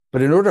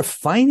But in order to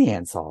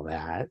finance all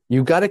that,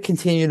 you've got to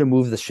continue to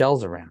move the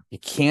shells around. You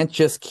can't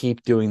just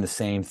keep doing the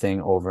same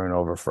thing over and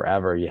over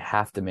forever. You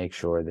have to make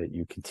sure that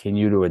you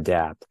continue to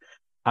adapt.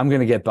 I'm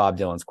going to get Bob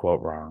Dylan's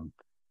quote wrong.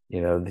 He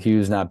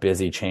who's not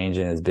busy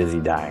changing is busy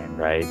dying,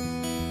 right?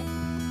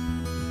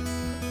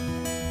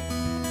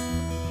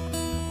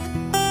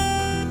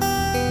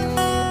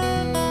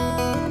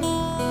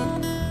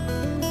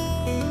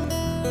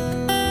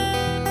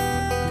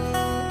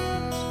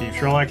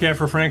 Sherlock here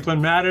for Franklin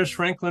Matters,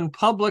 Franklin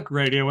Public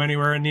Radio,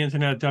 anywhere on the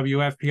internet,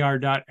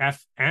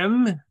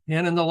 WFPR.FM,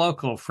 and in the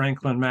local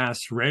Franklin,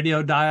 Mass.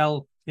 radio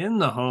dial, in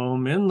the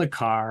home, in the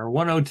car,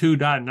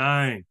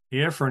 102.9.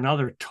 Here for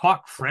another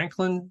Talk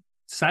Franklin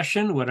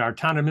session with our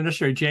town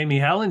administrator, Jamie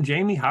Helen.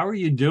 Jamie, how are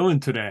you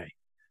doing today?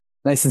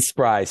 Nice and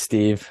spry,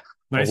 Steve.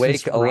 Nice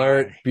Awake,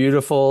 alert,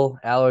 beautiful.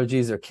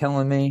 Allergies are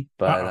killing me,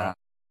 but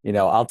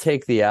I'll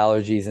take the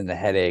allergies and the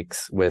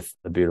headaches with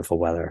the beautiful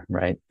weather,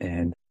 right?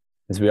 And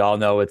as we all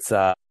know, it's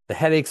the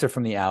headaches are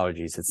from the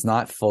allergies. It's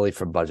not fully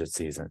from budget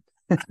season.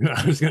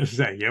 I was going to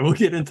say, yeah, we'll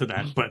get into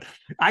that, but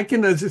I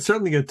can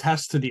certainly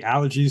attest to the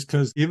allergies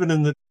because even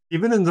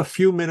in the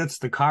few minutes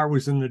the car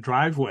was in the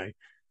driveway,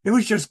 it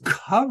was just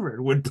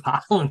covered with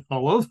pollen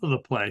all over the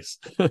place.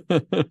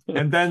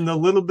 And then the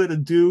little bit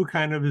of dew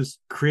kind of is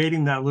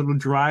creating that little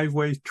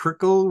driveway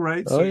trickle,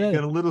 right? So you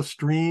get a little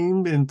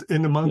stream in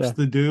amongst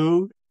the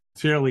dew.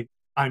 It's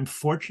I'm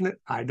fortunate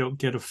I don't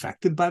get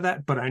affected by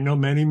that, but I know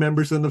many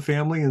members in the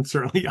family and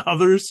certainly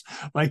others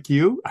like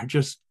you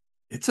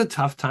it's a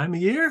tough time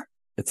of year.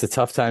 It's a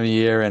tough time of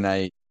year. And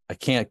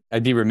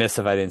I'd be remiss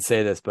if I didn't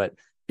say this, but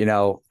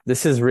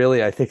this is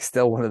really, I think,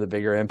 still one of the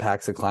bigger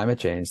impacts of climate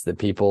change that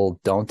people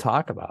don't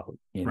talk about.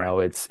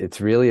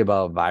 It's really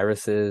about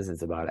viruses.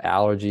 It's about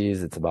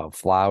allergies. It's about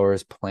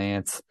flowers,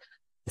 plants.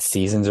 The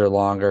seasons are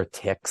longer,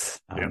 ticks,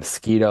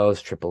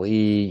 mosquitoes, triple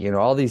E,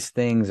 all these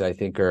things I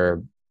think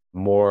are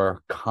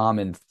more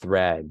common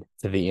thread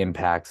to the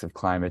impacts of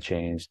climate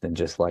change than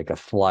just like a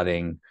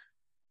flooding,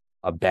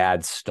 a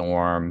bad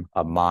storm,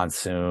 a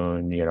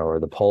monsoon,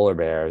 or the polar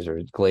bears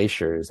or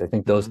glaciers. I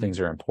think those things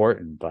are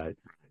important, but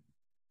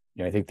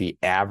I think the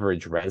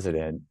average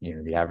resident,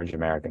 the average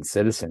American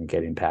citizen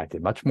get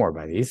impacted much more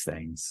by these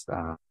things.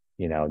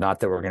 Not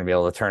that we're going to be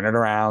able to turn it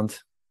around,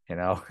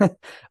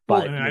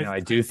 but I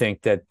do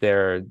think that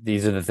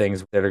these are the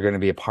things that are going to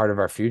be a part of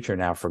our future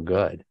now for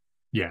good.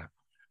 Yeah.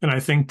 And I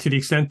think to the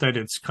extent that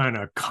it's kind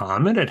of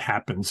common, it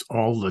happens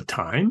all the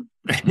time.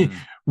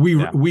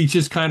 We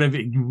just kind of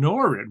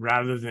ignore it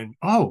rather than,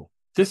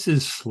 this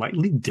is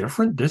slightly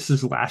different. This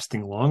is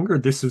lasting longer.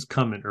 This is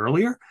coming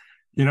earlier.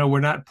 We're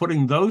not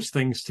putting those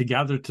things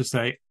together to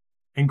say,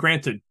 and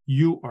granted,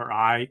 you or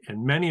I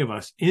and many of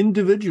us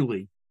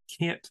individually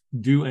can't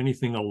do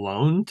anything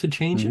alone to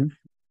change it.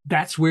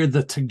 That's where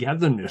the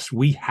togetherness,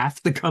 we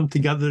have to come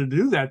together to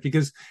do that,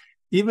 because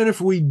even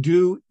if we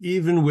do,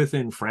 even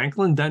within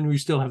Franklin, then we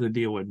still have to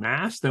deal with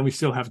Mass. Then we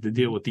still have to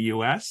deal with the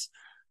U.S.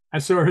 I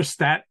saw a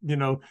stat,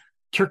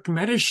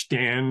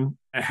 Turkmenistan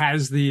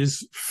has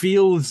these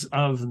fields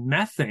of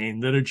methane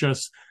that are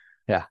just,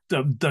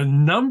 the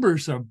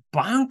numbers are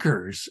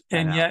bonkers.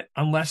 And yet,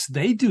 unless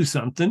they do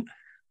something,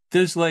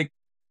 there's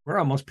we're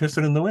almost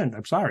pissing in the wind.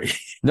 I'm sorry.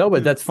 No,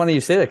 but that's funny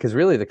you say that, because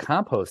really the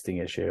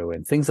composting issue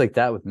and things like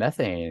that with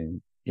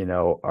methane,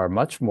 are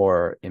much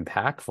more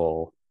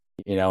impactful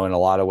in a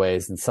lot of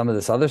ways. And some of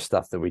this other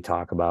stuff that we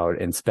talk about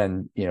and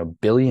spend,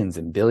 billions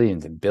and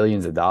billions and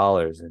billions of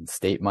dollars in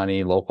state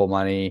money, local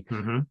money,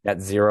 net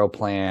zero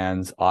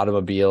plans,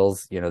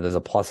 automobiles, there's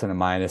a plus and a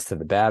minus to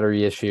the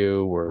battery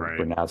issue.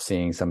 We're now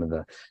seeing some of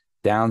the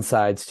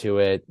downsides to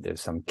it. There's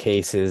some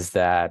cases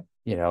that,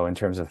 in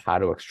terms of how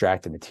to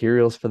extract the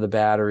materials for the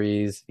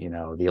batteries,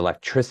 the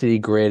electricity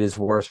grid is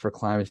worse for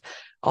climate.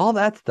 All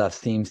that stuff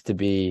seems to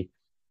be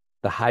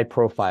the high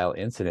profile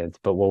incidents.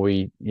 But what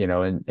we,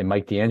 and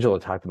Mike D'Angelo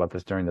talked about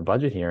this during the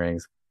budget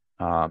hearings,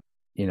 about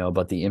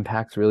the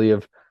impacts really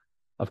of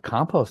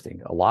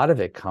composting. A lot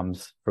of it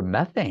comes from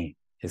methane,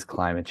 is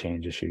climate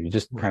change issue. You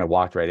just kind of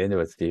walked right into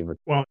it, Steve.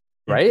 Well,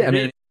 right. I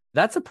mean,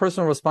 that's a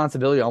personal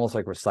responsibility, almost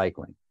like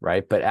recycling,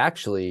 right? But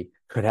actually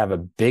could have a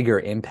bigger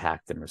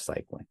impact than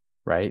recycling,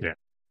 right? Yeah.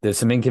 There's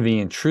some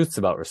inconvenient truths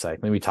about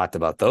recycling. We talked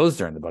about those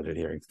during the budget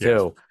hearings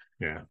too.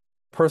 Yeah.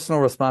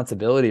 Personal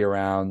responsibility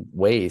around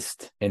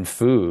waste and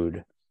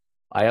food.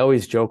 I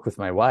always joke with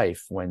my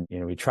wife when,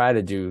 we try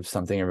to do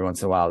something every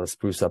once in a while to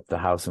spruce up the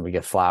house, and we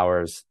get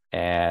flowers,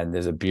 and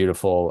there's a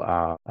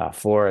beautiful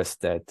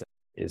forest that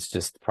is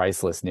just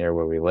priceless near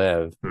where we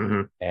live.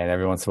 And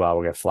every once in a while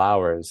we'll get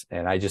flowers,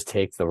 and I just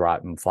take the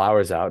rotten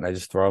flowers out and I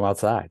just throw them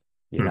outside,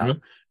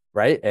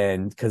 right?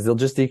 And because they'll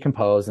just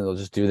decompose and they'll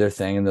just do their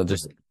thing and they'll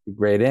just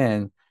degrade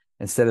in,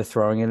 instead of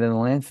throwing it in a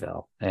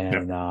landfill.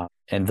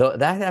 And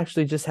that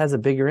actually just has a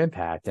bigger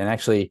impact. And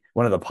actually,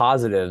 one of the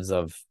positives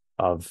of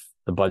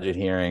the budget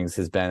hearings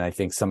has been, I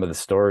think, some of the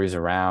stories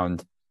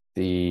around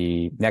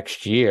the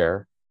next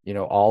year.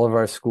 All of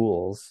our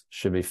schools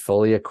should be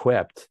fully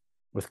equipped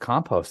with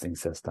composting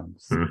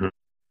systems.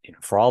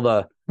 For all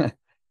the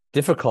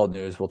difficult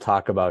news we'll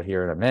talk about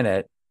here in a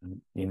minute,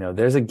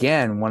 there's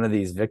again one of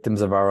these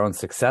victims of our own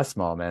success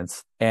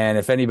moments. And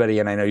if anybody,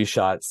 and I know you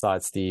saw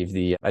it,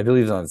 Steve, I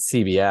believe it was on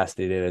CBS,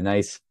 they did a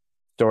nice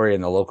story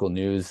in the local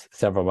news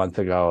several months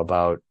ago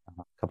about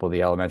a couple of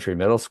the elementary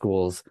middle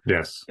schools.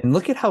 Yes. And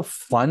look at how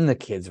fun the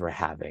kids were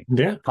having.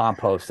 Yeah.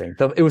 Composting.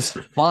 So it was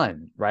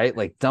fun, right?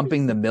 Like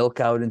dumping the milk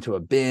out into a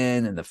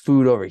bin and the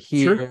food over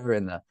here, sure,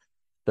 and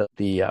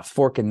the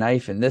fork and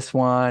knife in this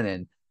one.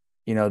 And,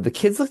 the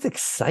kids looked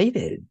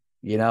excited,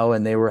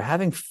 and they were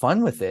having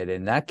fun with it.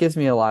 And that gives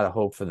me a lot of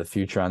hope for the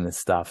future on this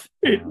stuff.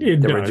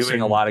 We're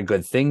doing a lot of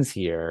good things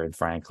here in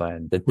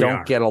Franklin that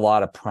don't get a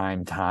lot of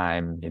prime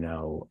time,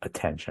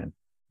 attention.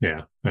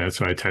 Yeah,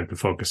 that's why I tend to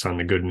focus on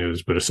the good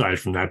news. But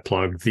aside from that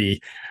plug,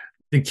 the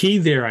key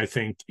there, I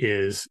think,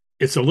 is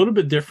it's a little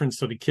bit different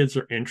so the kids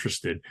are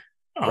interested.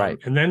 Right.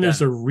 And then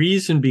there's a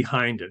reason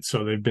behind it.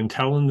 So they've been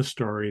telling the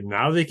story.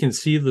 Now they can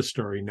see the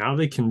story. Now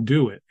they can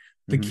do it.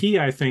 The key,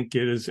 I think,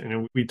 is,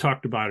 and we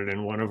talked about it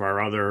in one of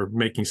our other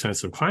Making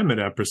Sense of Climate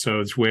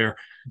episodes, where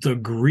the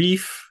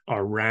grief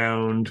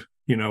around,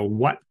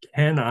 what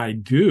can I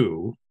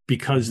do?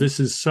 Because this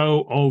is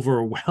so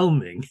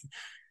overwhelming.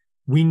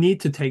 We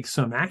need to take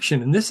some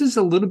action. And this is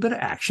a little bit of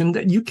action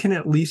that you can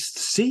at least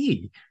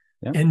see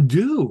and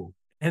do.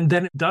 And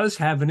then it does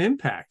have an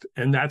impact.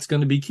 And that's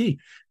going to be key.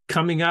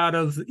 Coming out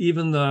of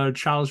even the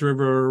Charles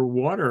River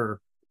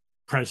water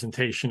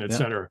presentation, et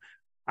cetera,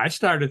 I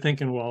started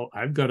thinking, well,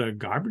 I've got a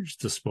garbage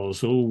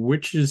disposal,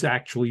 which is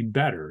actually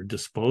better,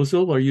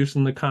 disposal or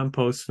using the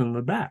compost in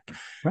the back.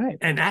 Right.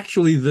 And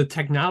actually the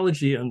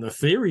technology and the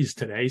theories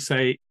today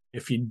say,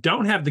 if you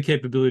don't have the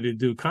capability to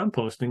do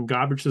composting,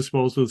 garbage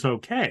disposal is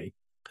okay.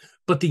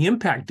 But the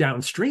impact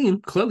downstream,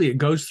 clearly it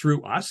goes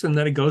through us and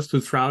then it goes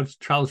to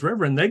Charles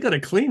River, and they got to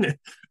clean it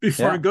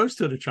before it goes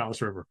to the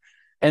Charles River.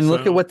 And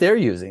look at what they're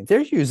using.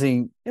 They're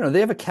using, they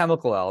have a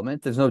chemical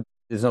element. There's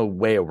no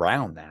way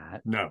around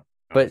that. No.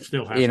 But,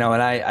 and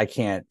I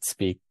can't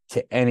speak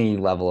to any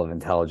level of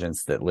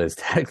intelligence that Liz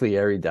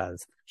Tagliari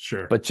does.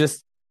 Sure. But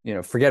just,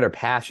 forget her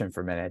passion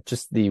for a minute.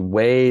 Just the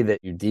way that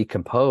you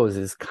decompose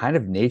is kind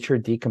of nature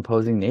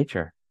decomposing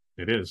nature.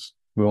 It is.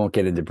 We won't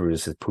get into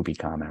Brutus's poopy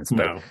comments,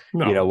 but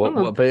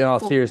no. But in all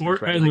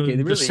seriousness, right?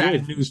 And the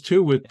sad news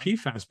too, with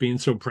PFAS being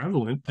so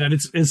prevalent, that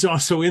it's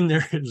also in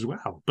there as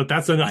well. But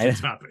that's another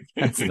topic.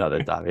 That's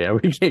another topic. Yeah,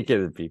 we can't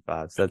get into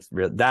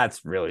PFAS.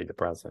 That's really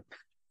depressing.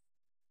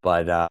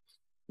 But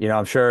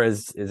I'm sure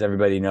as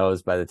everybody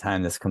knows, by the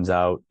time this comes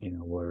out,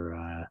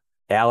 we're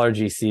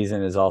allergy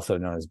season is also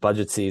known as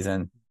budget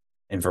season.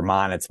 In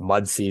Vermont, it's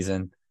mud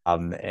season.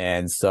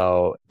 And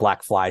so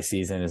black fly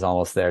season is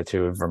almost there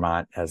too in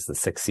Vermont, as the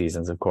 6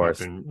 seasons, of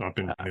course. Up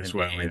in as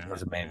well.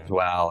 Maine as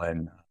well.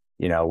 And,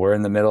 we're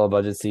in the middle of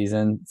budget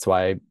season. That's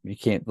why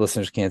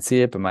listeners can't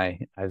see it, but my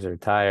eyes are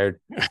tired,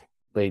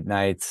 late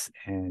nights.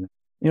 And,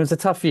 it's a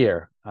tough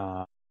year.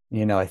 I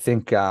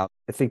think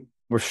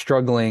we're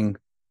struggling,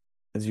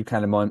 as you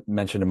kind of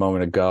mentioned a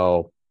moment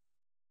ago,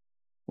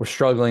 we're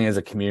struggling as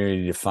a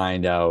community to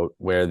find out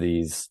where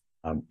these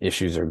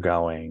issues are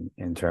going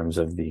in terms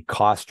of the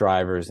cost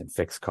drivers and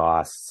fixed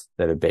costs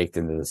that are baked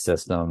into the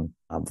system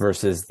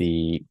versus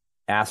the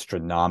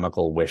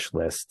astronomical wish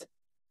list,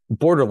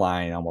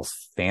 borderline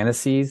almost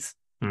fantasies,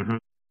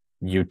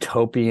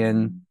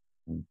 utopian,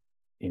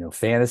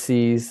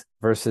 fantasies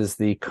versus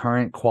the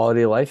current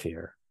quality of life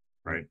here.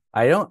 Right.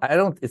 I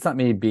don't, it's not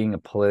me being a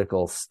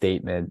political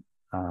statement,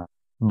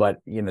 but,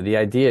 the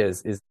idea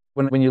is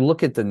when you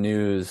look at the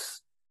news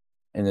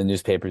in the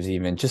newspapers,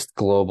 even just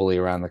globally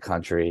around the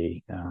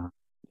country, you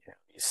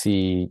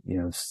see,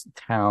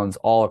 towns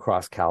all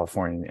across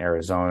California and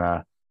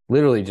Arizona,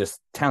 literally just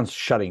towns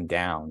shutting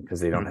down because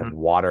they don't have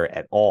water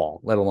at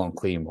all, let alone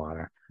clean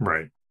water.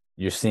 Right.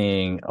 You're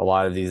seeing a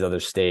lot of these other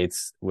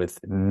states with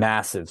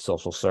massive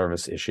social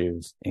service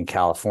issues. In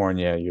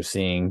California, you're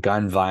seeing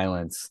gun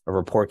violence. A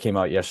report came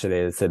out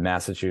yesterday that said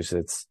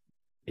Massachusetts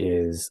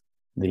is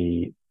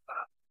the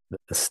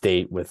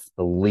state with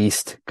the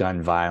least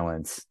gun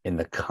violence in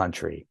the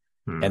country,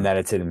 and that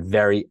it's a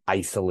very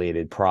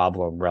isolated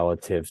problem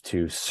relative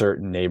to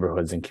certain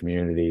neighborhoods and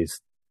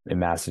communities in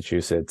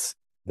Massachusetts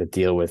that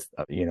deal with,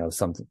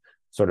 some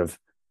sort of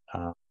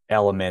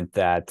element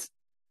that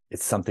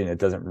it's something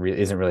that isn't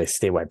really a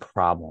statewide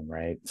problem,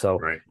 right? So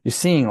You're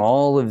seeing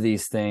all of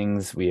these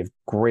things. We have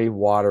great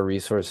water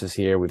resources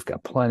here. We've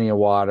got plenty of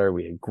water.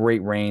 We had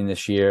great rain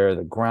this year.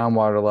 The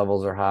groundwater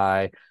levels are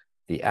high.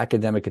 The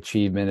academic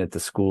achievement at the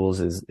schools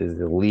is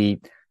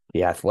elite.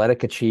 The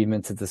athletic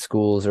achievements at the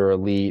schools are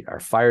elite.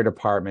 Our fire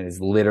department is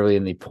literally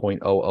in the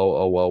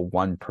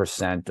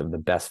 0.00001% of the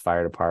best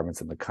fire departments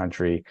in the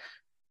country.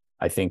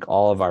 I think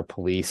all of our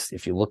police,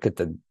 if you look at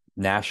the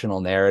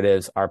national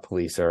narratives, our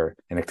police are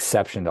an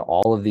exception to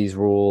all of these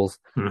rules.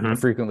 I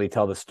frequently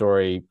tell the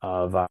story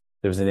of there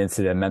was an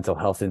incident, a mental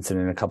health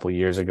incident a couple of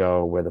years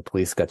ago where the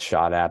police got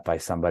shot at by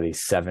somebody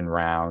 7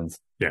 rounds.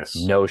 Yes.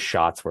 No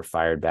shots were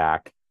fired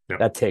back.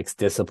 That takes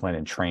discipline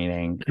and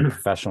training and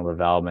professional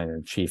development,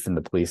 and chief and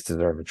the police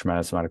deserve a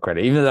tremendous amount of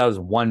credit. Even though that was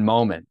one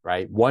moment,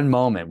 right? One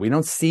moment. We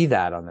don't see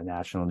that on the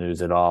national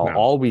news at all. No.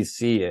 All we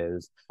see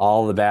is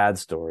all the bad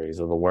stories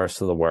of the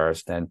worst of the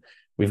worst. And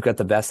we've got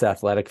the best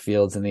athletic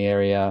fields in the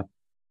area.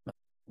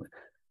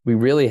 We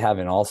really have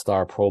an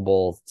all-star Pro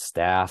Bowl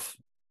staff.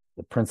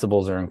 The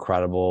principals are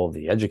incredible.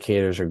 The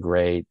educators are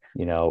great.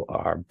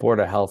 Our Board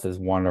of Health is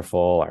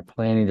wonderful. Our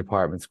planning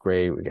department's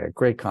great. We got a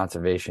great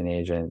conservation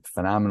agent,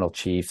 phenomenal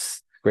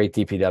chiefs, great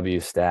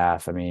DPW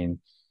staff. I mean,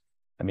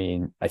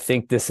 I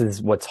think this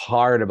is what's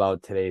hard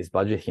about today's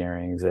budget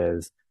hearings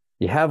is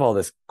you have all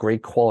this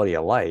great quality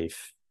of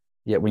life,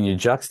 yet when you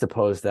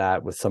juxtapose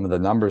that with some of the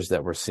numbers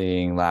that we're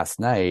seeing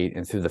last night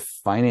and through the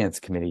finance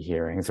committee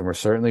hearings, and we're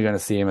certainly going to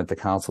see them at the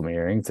council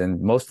hearings,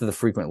 and most of the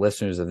frequent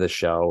listeners of this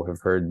show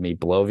have heard me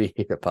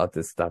bloviate about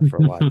this stuff for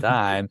a long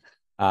time.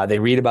 They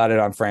read about it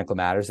on Franklin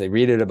Matters. They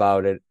read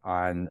about it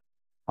online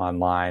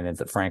at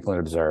the Franklin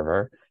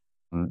Observer.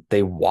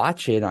 They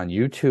watch it on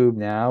YouTube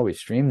now. We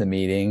stream the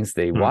meetings.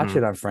 They watch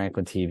it on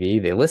Franklin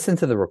TV. They listen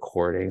to the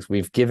recordings.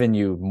 We've given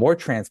you more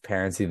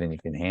transparency than you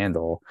can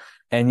handle.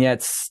 And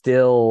yet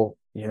still,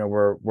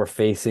 we're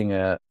facing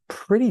a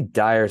pretty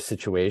dire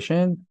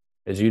situation.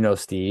 As you know,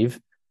 Steve,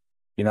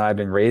 I've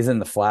been raising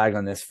the flag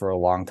on this for a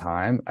long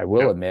time. I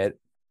will admit,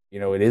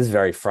 it is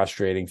very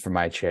frustrating for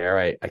my chair.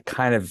 I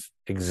kind of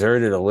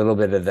exerted a little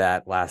bit of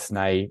that last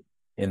night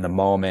in the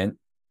moment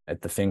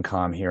at the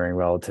FinCom hearing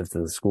relative to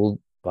the school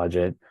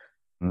budget.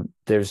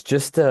 There's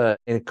just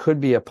it could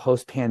be a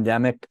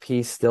post-pandemic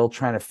piece still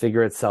trying to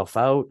figure itself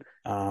out.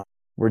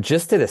 We're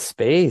just at a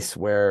space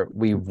where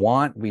we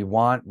want, or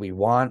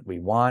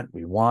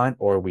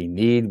we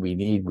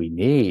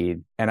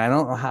need. And I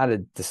don't know how to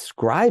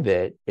describe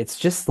it. It's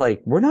just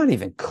like, we're not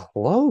even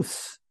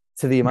close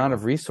to the amount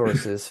of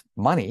resources,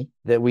 money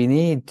that we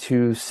need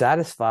to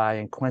satisfy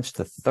and quench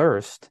the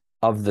thirst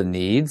of the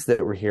needs that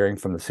we're hearing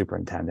from the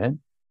superintendent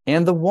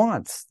and the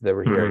wants that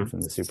we're hearing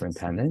from the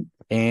superintendent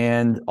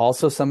and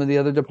also some of the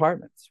other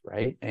departments,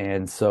 right?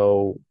 And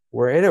so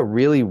we're at a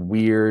really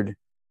weird,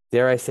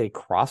 dare I say,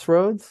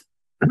 crossroads,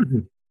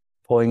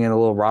 pulling in a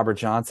little Robert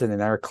Johnson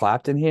and Eric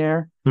Clapton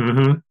here.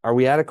 Are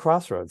we at a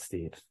crossroads,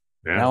 Steve?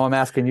 Yeah. Now I'm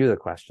asking you the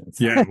questions.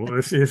 Yeah, well,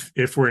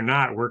 if we're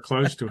not, we're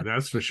close to it,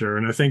 that's for sure.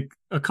 And I think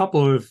a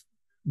couple of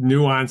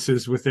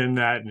nuances within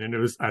that, and it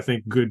was, I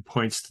think, good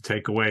points to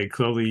take away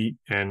clearly.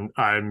 And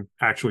I'm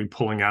actually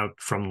pulling out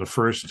from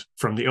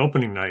the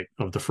opening night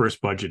of the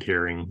first budget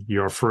hearing,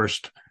 your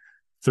first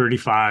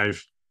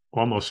 35,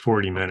 almost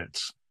 40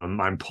 minutes.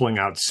 I'm pulling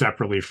out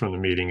separately from the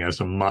meeting as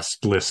a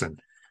must listen.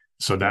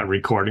 So that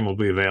recording will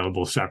be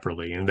available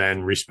separately. And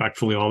then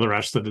respectfully, all the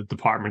rest of the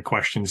department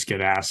questions get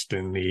asked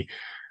in the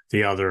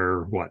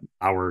other,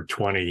 hour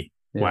 20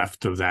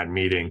 left of that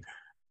meeting.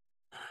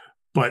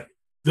 But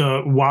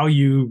while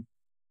you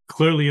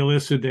clearly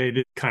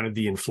elucidated kind of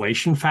the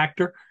inflation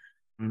factor,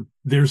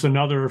 there's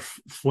another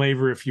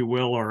flavor, if you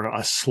will, or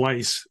a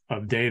slice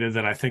of data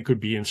that I think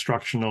would be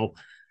instructional.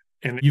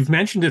 And you've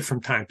mentioned it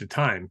from time to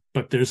time,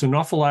 but there's an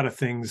awful lot of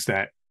things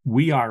that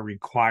we are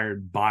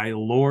required by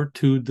law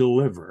to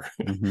deliver.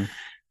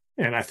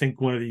 And I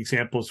think one of the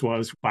examples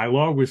was, by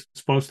law, we're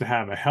supposed to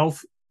have a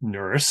health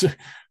nurse.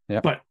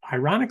 But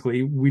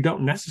ironically, we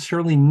don't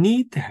necessarily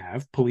need to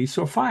have police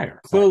or fire.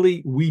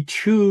 Clearly, we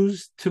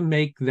choose to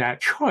make that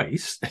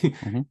choice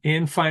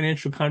in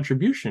financial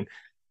contribution.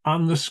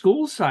 On the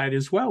school side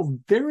as well,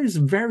 there is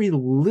very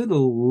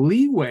little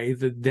leeway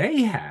that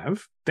they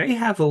have. They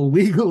have a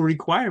legal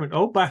requirement.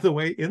 Oh, by the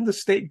way, in the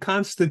state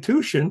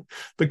constitution,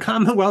 the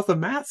Commonwealth of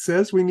Math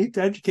says we need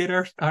to educate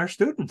our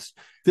students.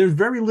 There's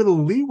very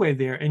little leeway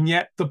there. And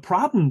yet the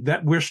problem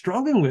that we're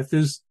struggling with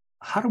is,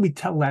 how do we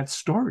tell that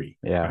story?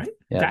 Right?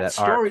 That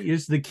story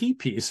is the key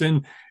piece,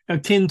 and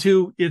akin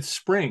to it's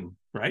spring,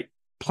 right?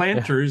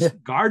 Planters,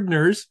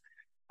 gardeners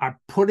are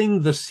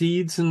putting the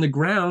seeds in the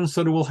ground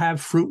so that we'll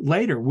have fruit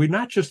later. We're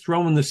not just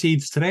throwing the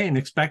seeds today and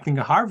expecting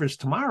a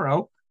harvest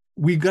tomorrow.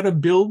 We've got to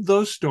build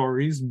those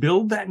stories,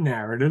 build that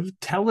narrative,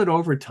 tell it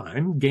over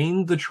time,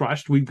 gain the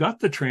trust. We've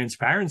got the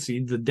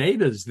transparency. The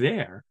data's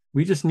there.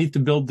 We just need to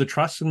build the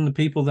trust in the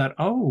people that,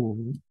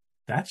 oh,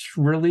 that's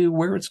really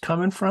where it's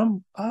coming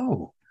from.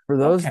 Oh. For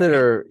those that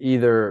are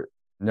either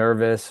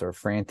nervous or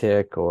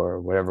frantic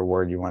or whatever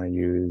word you want to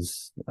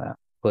use,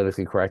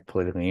 politically correct,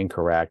 politically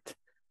incorrect,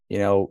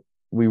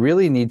 we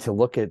really need to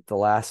look at the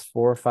last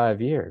 4 or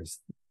 5 years.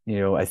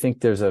 I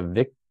think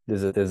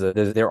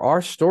there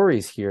are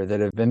stories here that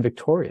have been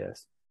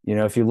victorious.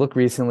 If you look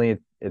recently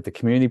at the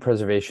Community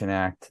Preservation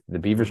Act, the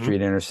Beaver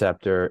Street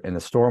Interceptor, and the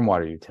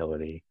Stormwater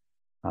Utility,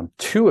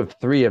 2 of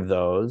 3 of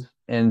those,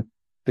 and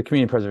the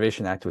Community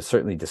Preservation Act was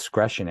certainly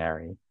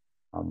discretionary.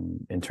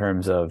 In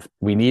terms of,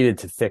 we needed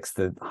to fix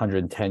the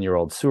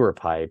 110-year-old sewer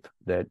pipe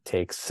that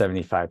takes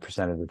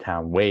 75% of the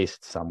town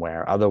waste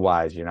somewhere.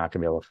 Otherwise, you're not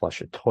going to be able to flush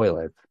a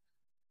toilet.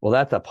 Well,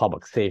 that's a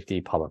public safety,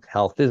 public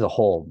health. There's a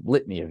whole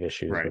litany of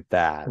issues with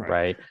that,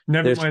 right?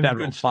 There's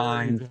federal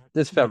fines.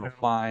 There's federal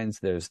fines.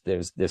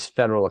 There's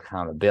federal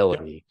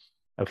accountability.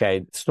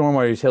 Okay.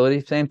 Stormwater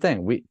utility, same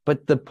thing.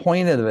 But the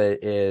point of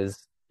it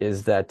is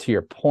that, to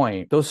your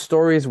point, those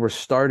stories were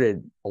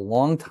started a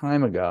long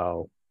time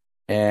ago.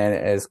 And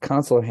as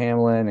Councilor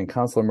Hamlin and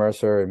Councilor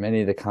Mercer and many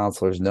of the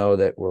councilors know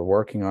that we're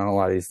working on a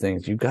lot of these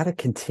things, you've got to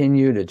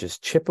continue to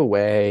just chip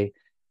away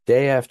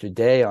day after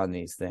day on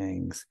these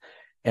things.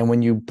 And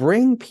when you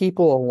bring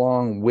people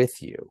along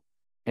with you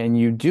and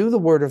you do the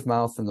word of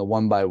mouth and the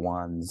one by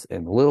ones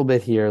and a little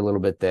bit here, a little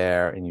bit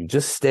there, and you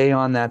just stay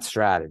on that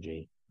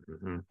strategy,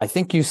 I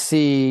think you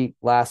see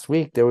last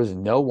week, there was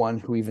no one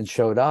who even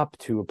showed up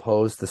to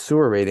oppose the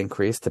sewer rate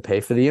increase to pay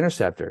for the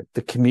interceptor.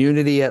 The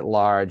community at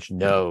large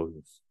knows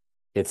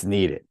it's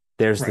needed.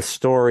 There's the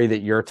story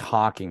that you're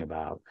talking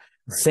about.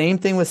 Same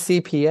thing with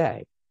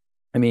CPA.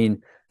 I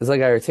mean, it's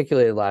like I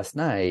articulated last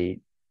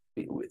night,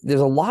 there's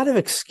a lot of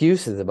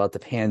excuses about the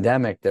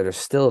pandemic that are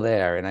still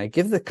there. And I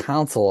give the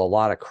council a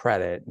lot of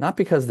credit, not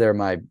because they're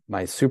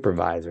my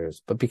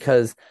supervisors, but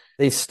because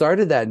they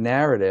started that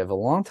narrative a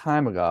long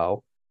time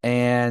ago.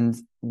 And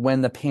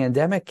when the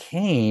pandemic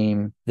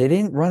came, they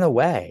didn't run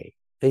away.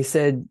 They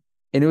said,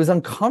 and it was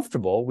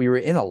uncomfortable. We were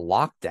in a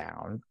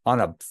lockdown on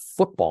a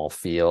football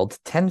field,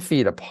 10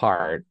 feet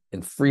apart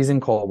in freezing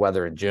cold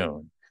weather in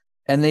June.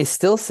 And they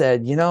still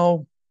said,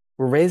 we're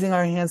raising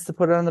our hands to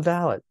put it on the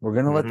ballot. We're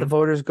going to let the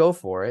voters go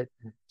for it.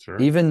 Sure.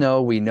 Even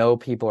though we know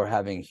people are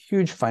having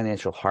huge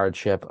financial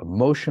hardship,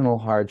 emotional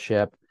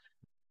hardship.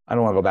 I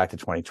don't want to go back to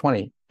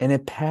 2020. And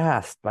it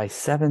passed by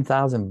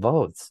 7,000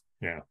 votes.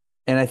 Yeah.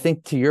 And I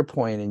think, to your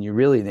point, and you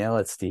really nail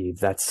it, Steve,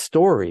 that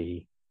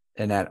story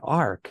and that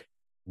arc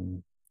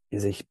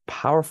is a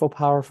powerful,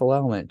 powerful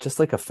element, just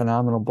like a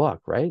phenomenal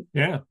book, right?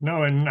 Yeah,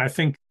 no, and I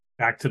think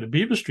back to the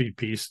Beaver Street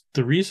piece,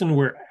 the reason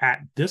we're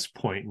at this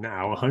point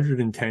now,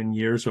 110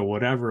 years or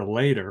whatever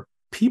later,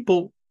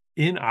 people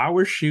in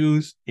our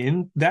shoes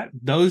in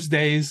those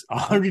days,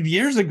 100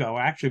 years ago,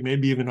 actually,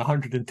 maybe even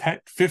 110,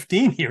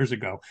 15 years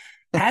ago,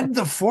 had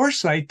the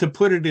foresight to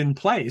put it in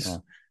place. Yeah.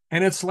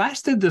 And it's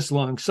lasted this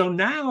long. So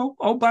now,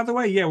 oh, by the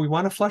way, yeah, we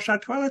want to flush our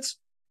toilets.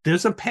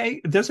 There's a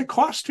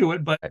cost to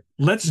it, but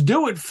let's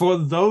do it for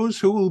those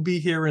who will be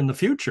here in the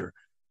future.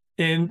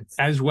 And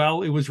as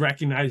well, it was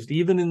recognized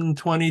even in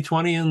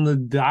 2020 in the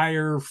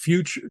dire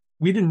future.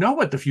 We didn't know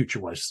what the future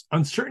was.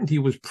 Uncertainty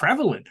was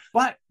prevalent,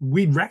 but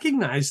we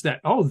recognized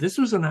that, this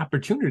was an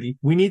opportunity.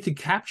 We need to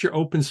capture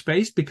open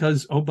space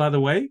because, by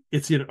the way,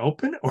 it's either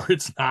open or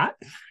it's not.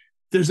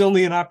 There's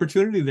only an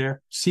opportunity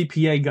there.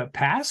 CPA got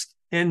passed.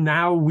 And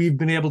now we've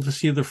been able to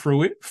see the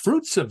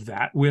fruits of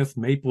that with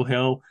Maple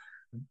Hill,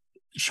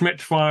 Schmidt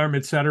Farm,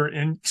 et cetera.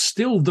 And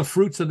still the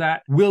fruits of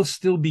that will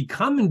still be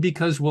coming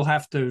because we'll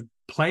have to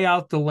play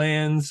out the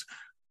lands,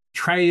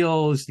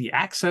 trails, the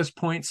access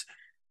points.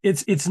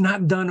 It's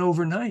not done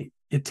overnight.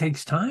 It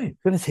takes time.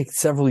 It's going to take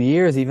several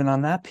years even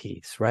on that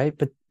piece, right?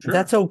 But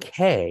that's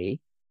okay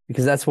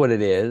because that's what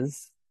it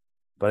is.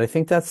 But I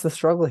think that's the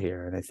struggle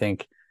here. And I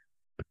think,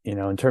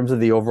 in terms of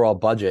the overall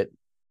budget,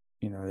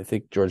 I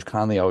think George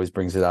Conley always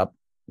brings it up,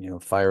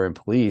 fire and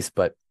police,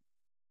 but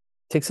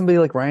take somebody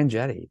like Ryan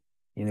Jetty.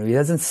 He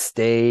doesn't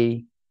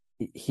stay.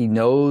 He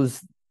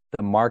knows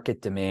the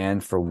market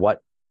demand for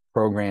what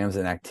programs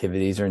and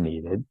activities are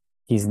needed.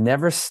 He's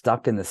never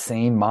stuck in the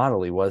same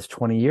model he was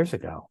 20 years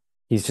ago.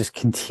 He's just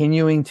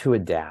continuing to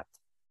adapt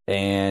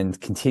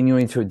and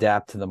continuing to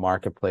adapt to the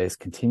marketplace,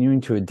 continuing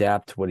to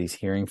adapt to what he's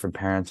hearing from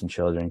parents and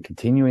children,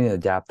 continuing to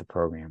adapt the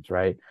programs,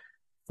 right?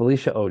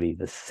 Felicia Odie,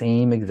 the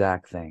same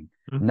exact thing.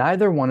 Mm-hmm.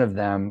 Neither one of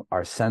them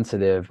are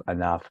sensitive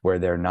enough where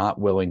they're not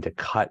willing to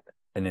cut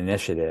an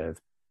initiative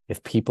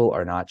if people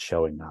are not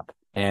showing up.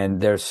 And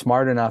they're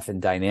smart enough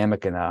and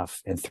dynamic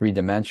enough and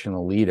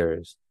three-dimensional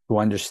leaders who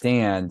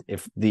understand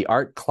if the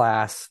art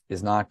class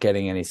is not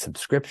getting any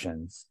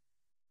subscriptions,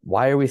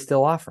 why are we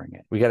still offering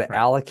it? We got to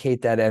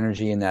allocate that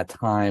energy and that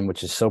time,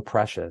 which is so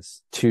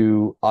precious,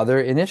 to other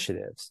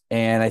initiatives.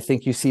 And I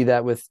think you see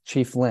that with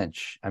Chief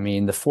Lynch. I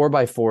mean, the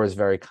 4x4 is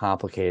very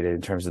complicated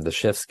in terms of the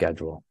shift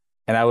schedule.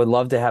 And I would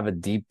love to have a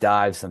deep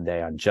dive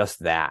someday on just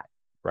that,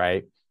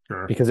 right?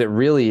 Sure. Because it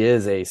really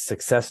is a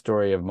success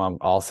story among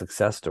all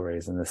success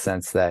stories in the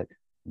sense that,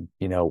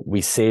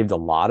 we saved a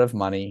lot of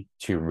money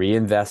to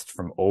reinvest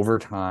from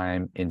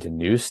overtime into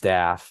new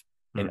staff.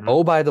 Mm-hmm. And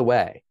oh, by the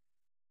way,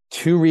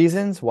 2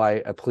 reasons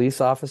why a police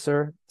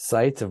officer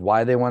cites of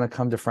why they want to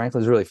come to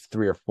Franklin is really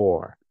 3 or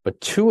 4. But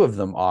 2 of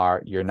them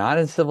are you're not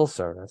in civil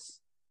service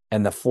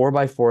and the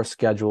 4x4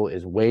 schedule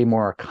is way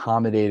more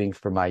accommodating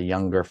for my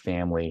younger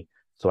family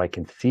so I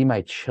can see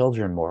my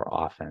children more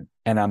often.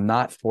 And I'm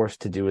not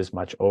forced to do as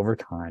much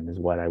overtime as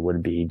what I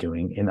would be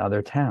doing in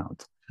other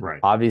towns. Right.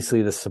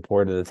 Obviously, the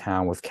support of the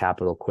town with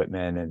capital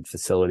equipment and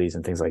facilities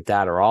and things like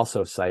that are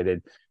also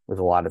cited with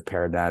a lot of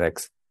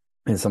paramedics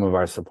and some of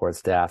our support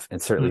staff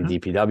and certainly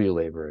DPW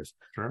laborers.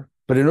 Sure.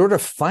 But in order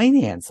to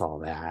finance all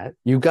that,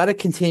 you've got to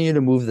continue to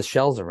move the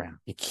shells around.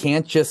 You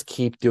can't just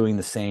keep doing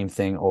the same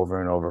thing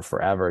over and over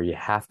forever. You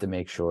have to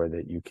make sure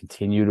that you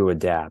continue to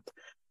adapt.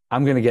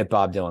 I'm going to get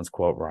Bob Dylan's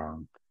quote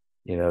wrong.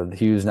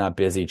 Hugh's not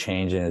busy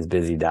changing, is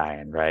busy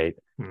dying, right?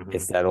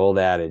 It's that old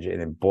adage,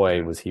 and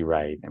boy, was he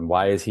right. And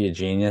why is he a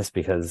genius?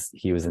 Because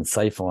he was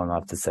insightful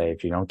enough to say,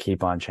 if you don't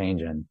keep on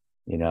changing,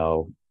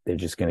 they're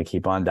just going to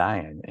keep on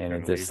dying.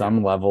 And there's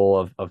some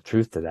level of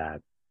truth to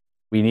that.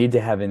 We need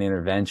to have an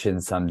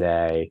intervention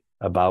someday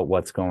about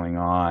what's going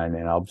on.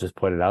 And I'll just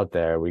put it out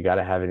there. We got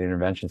to have an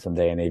intervention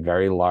someday in a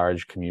very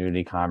large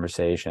community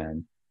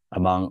conversation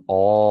among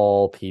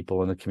all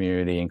people in the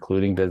community,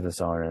 including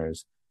business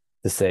owners,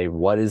 to say,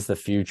 what is the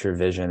future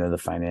vision of the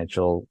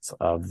financials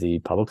of the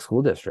public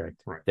school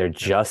district? Right. There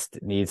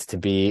just needs to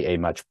be a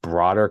much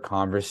broader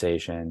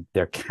conversation.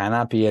 There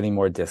cannot be any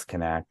more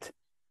disconnect.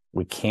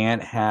 We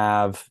can't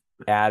have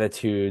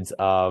attitudes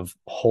of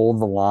hold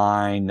the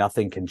line,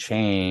 nothing can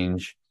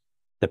change.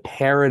 The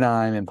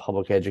paradigm in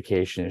public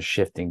education is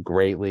shifting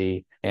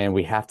greatly, and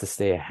we have to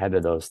stay ahead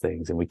of those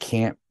things. And we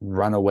can't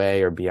run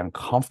away or be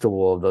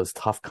uncomfortable of those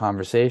tough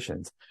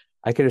conversations.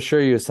 I could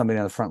assure you, as somebody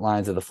on the front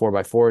lines of the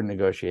 4x4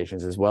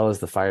 negotiations, as well as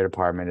the fire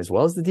department, as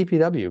well as the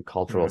DPW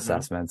cultural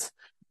assessments,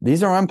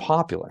 these are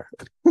unpopular.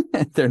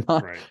 They're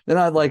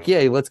not like,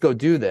 yay, let's go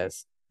do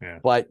this. Yeah.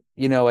 But,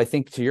 I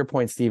think to your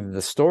point, Steve,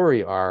 the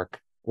story arc,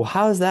 well,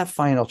 how has that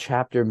final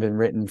chapter been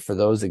written for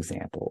those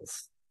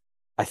examples?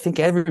 I think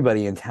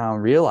everybody in town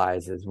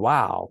realizes,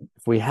 wow,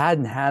 if we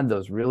hadn't had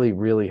those really,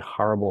 really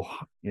horrible,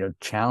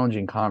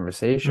 challenging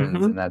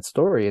conversations in that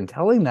story and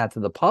telling that to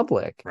the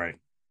public, right?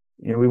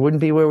 We wouldn't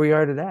be where we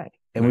are today,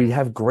 and we'd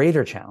have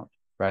greater challenge,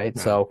 right?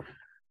 No. So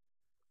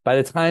by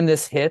the time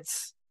this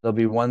hits, there'll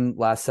be one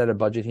last set of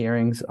budget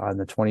hearings on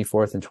the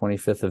 24th and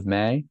 25th of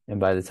May. And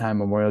by the time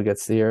Memorial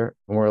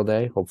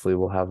Day, hopefully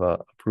we'll have a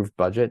approved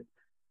budget.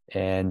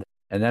 And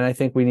then I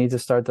think we need to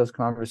start those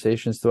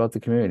conversations throughout the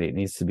community. It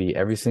needs to be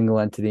every single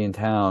entity in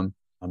town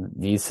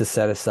needs to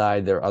set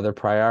aside their other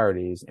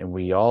priorities. And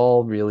we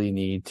all really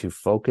need to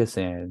focus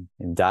in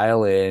and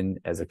dial in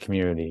as a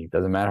community.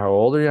 Doesn't matter how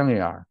old or young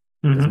you are.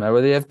 Doesn't matter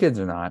whether you have kids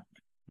or not.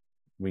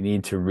 We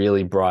need to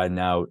really broaden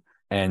out.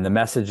 And the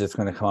message that's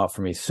going to come out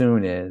for me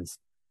soon is,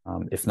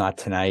 if not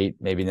tonight,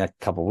 maybe next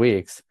couple of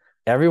weeks,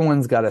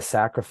 everyone's got to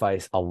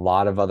sacrifice a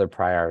lot of other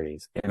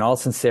priorities. In all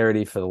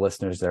sincerity, for the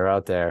listeners that are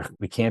out there,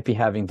 we can't be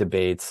having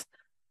debates.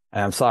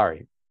 And I'm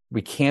sorry,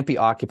 we can't be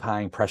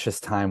occupying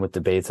precious time with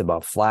debates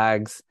about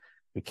flags.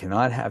 We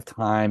cannot have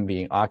time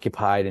being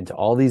occupied into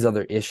all these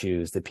other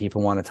issues that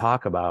people want to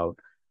talk about.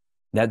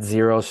 Net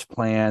zero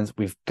plans.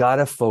 We've got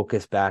to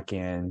focus back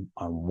in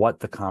on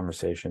what the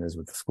conversation is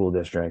with the school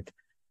district.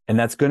 And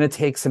that's going to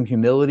take some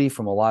humility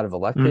from a lot of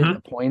elected,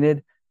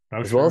 appointed,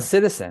 as well as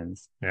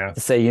citizens to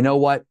say, you know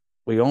what?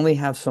 We only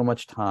have so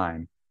much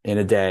time in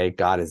a day.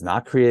 God is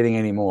not creating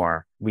any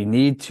more. We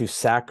need to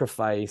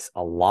sacrifice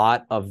a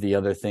lot of the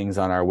other things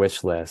on our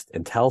wish list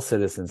and tell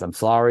citizens, I'm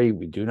sorry,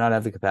 we do not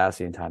have the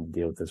capacity and time to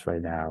deal with this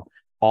right now.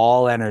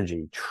 All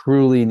energy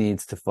truly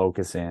needs to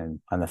focus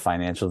in on the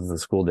financials of the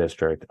school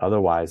district.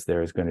 Otherwise,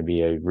 there is going to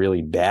be a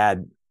really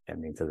bad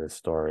ending to this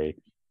story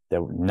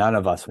that none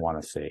of us want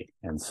to see.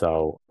 And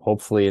so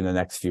hopefully in the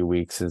next few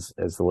weeks, as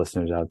the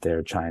listeners out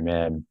there chime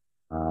in,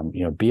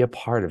 be a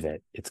part of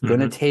it. It's going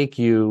to take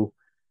you,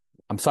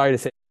 I'm sorry to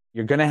say,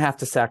 you're going to have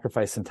to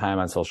sacrifice some time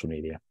on social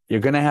media. You're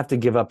going to have to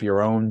give up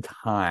your own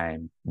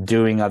time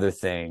doing other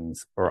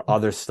things or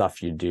other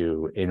stuff you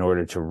do in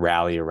order to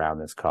rally around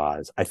this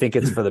cause. I think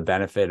it's for the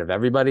benefit of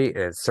everybody.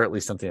 It's certainly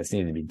something that's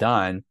needed to be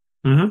done,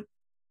 but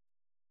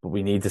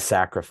we need to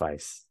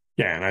sacrifice.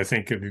 Yeah, and I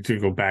think to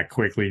go back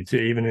quickly to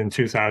even in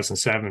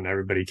 2007,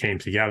 everybody came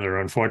together.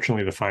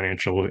 Unfortunately, the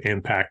financial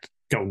impact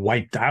got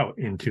wiped out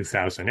in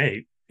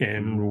 2008,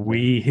 and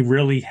we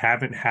really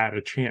haven't had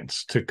a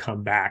chance to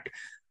come back.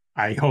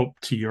 I hope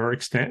to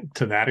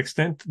that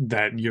extent,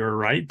 that you're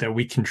right, that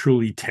we can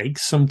truly take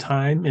some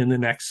time in the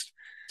next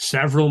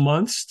several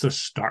months to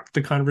start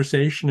the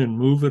conversation and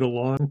move it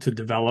along to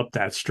develop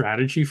that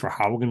strategy for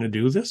how we're going to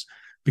do this,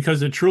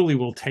 because it truly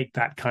will take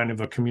that kind of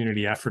a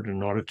community effort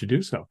in order to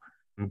do so.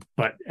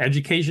 But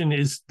education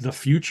is the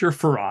future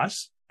for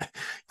us.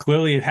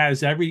 Clearly, it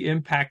has every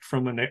impact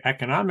from an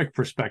economic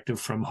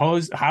perspective, from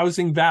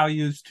housing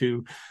values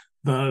to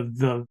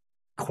the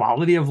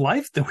quality of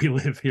life that we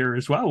live here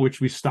as well,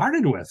 which we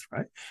started with,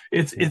 right?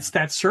 It's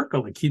that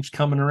circle that keeps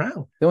coming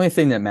around. The only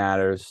thing that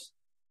matters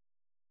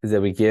is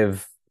that we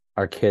give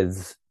our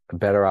kids a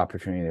better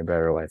opportunity, a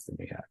better life than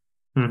we had.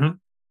 At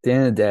the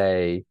end of the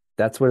day,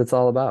 that's what it's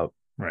all about.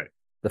 Right.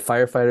 The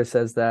firefighter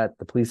says that,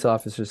 the police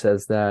officer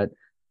says that,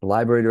 the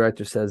library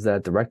director says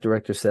that, the rec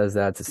director says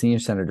that, the senior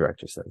center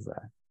director says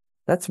that.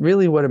 That's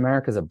really what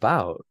America's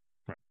about.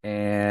 Right.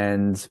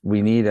 And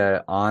we need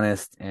an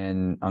honest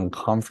and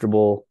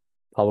uncomfortable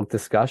public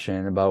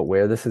discussion about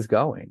where this is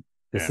going.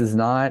 This is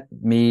not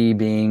me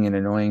being an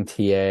annoying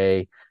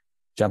TA,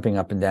 jumping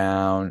up and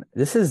down.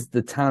 This is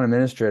the town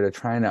administrator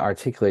trying to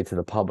articulate to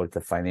the public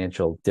the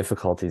financial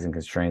difficulties and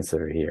constraints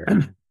that are here.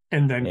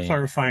 And then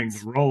clarifying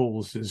the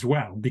roles as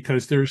well,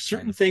 because there's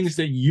certain things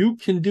that you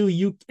can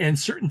do, and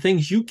certain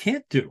things you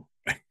can't do.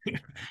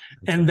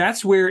 And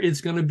that's where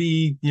it's going to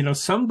be,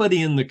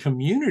 somebody in the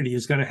community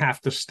is going to have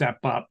to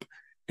step up.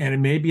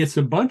 And maybe it's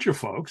a bunch of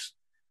folks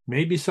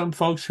maybe some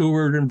folks who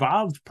were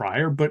involved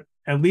prior, but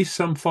at least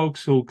some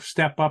folks who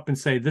step up and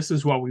say, this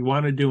is what we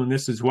want to do and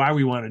this is why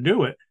we want to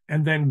do it,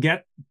 and then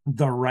get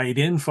the right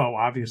info,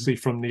 obviously,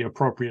 from the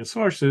appropriate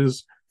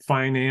sources,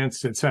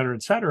 finance, et cetera,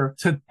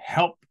 to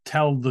help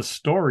tell the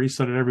story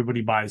so that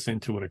everybody buys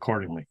into it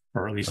accordingly,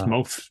 or at least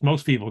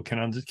most people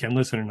can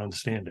listen and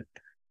understand it.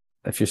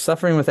 If you're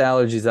suffering with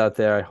allergies out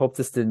there, I hope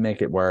this didn't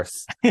make it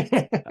worse.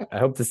 I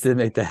hope this didn't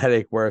make the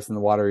headache worse and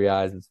the watery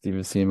eyes. It's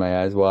even seeing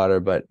my eyes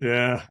water. But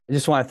yeah, I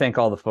just want to thank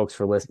all the folks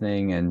for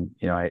listening. And,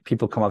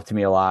 people come up to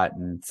me a lot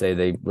and say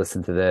they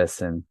listen to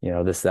this and,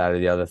 this, that, or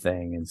the other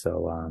thing. And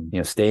so,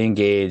 stay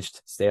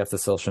engaged, stay off the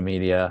social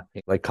media.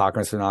 Like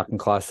Cochrane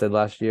Auchincloss said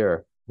last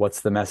year,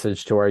 what's the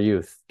message to our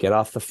youth? Get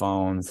off the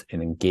phones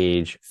and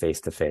engage face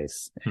to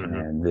face.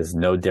 And there's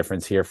no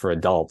difference here for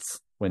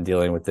adults. When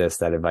dealing with this,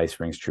 that advice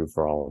rings true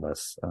for all of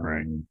us.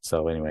 Right.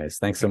 So anyways,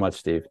 thanks so much,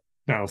 Steve.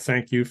 Now,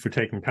 thank you for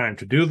taking time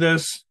to do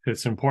this.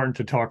 It's important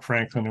to talk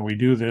Franklin, and we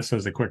do this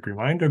as a quick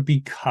reminder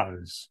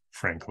because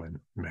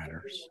Franklin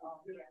matters.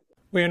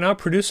 We are now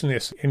producing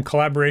this in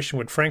collaboration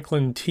with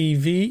Franklin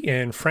TV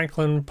and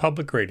Franklin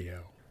Public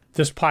Radio.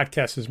 This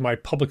podcast is my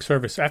public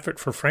service effort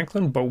for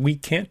Franklin, but we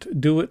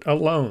can't do it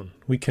alone.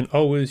 We can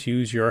always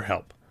use your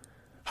help.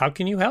 How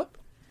can you help?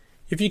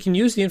 If you can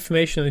use the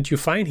information that you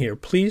find here,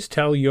 please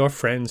tell your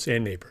friends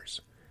and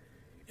neighbors.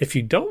 If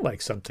you don't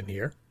like something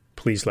here,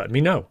 please let me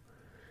know.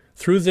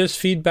 Through this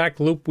feedback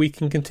loop, we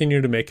can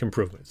continue to make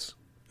improvements.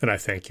 And I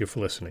thank you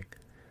for listening.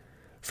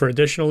 For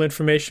additional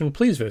information,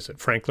 please visit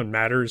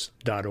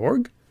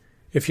franklinmatters.org.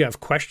 If you have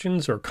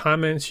questions or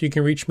comments, you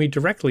can reach me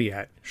directly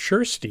at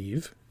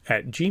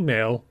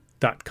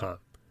suresteve@gmail.com.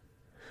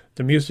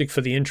 The music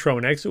for the intro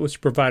and exit was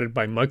provided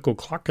by Michael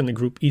Clark and the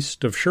group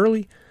East of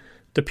Shirley.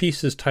 The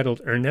piece is titled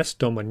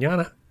Ernesto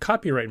Mañana,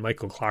 copyright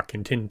Michael Clark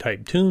and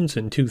Tintype Tunes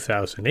in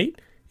 2008,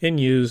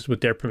 and used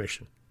with their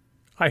permission.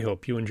 I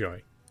hope you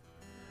enjoy.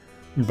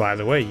 And by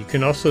the way, you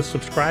can also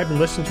subscribe and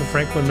listen to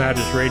Franklin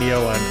Matters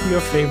Radio on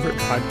your favorite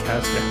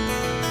podcast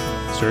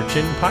app. Search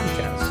in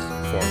podcasts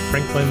for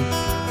Franklin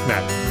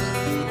Matters.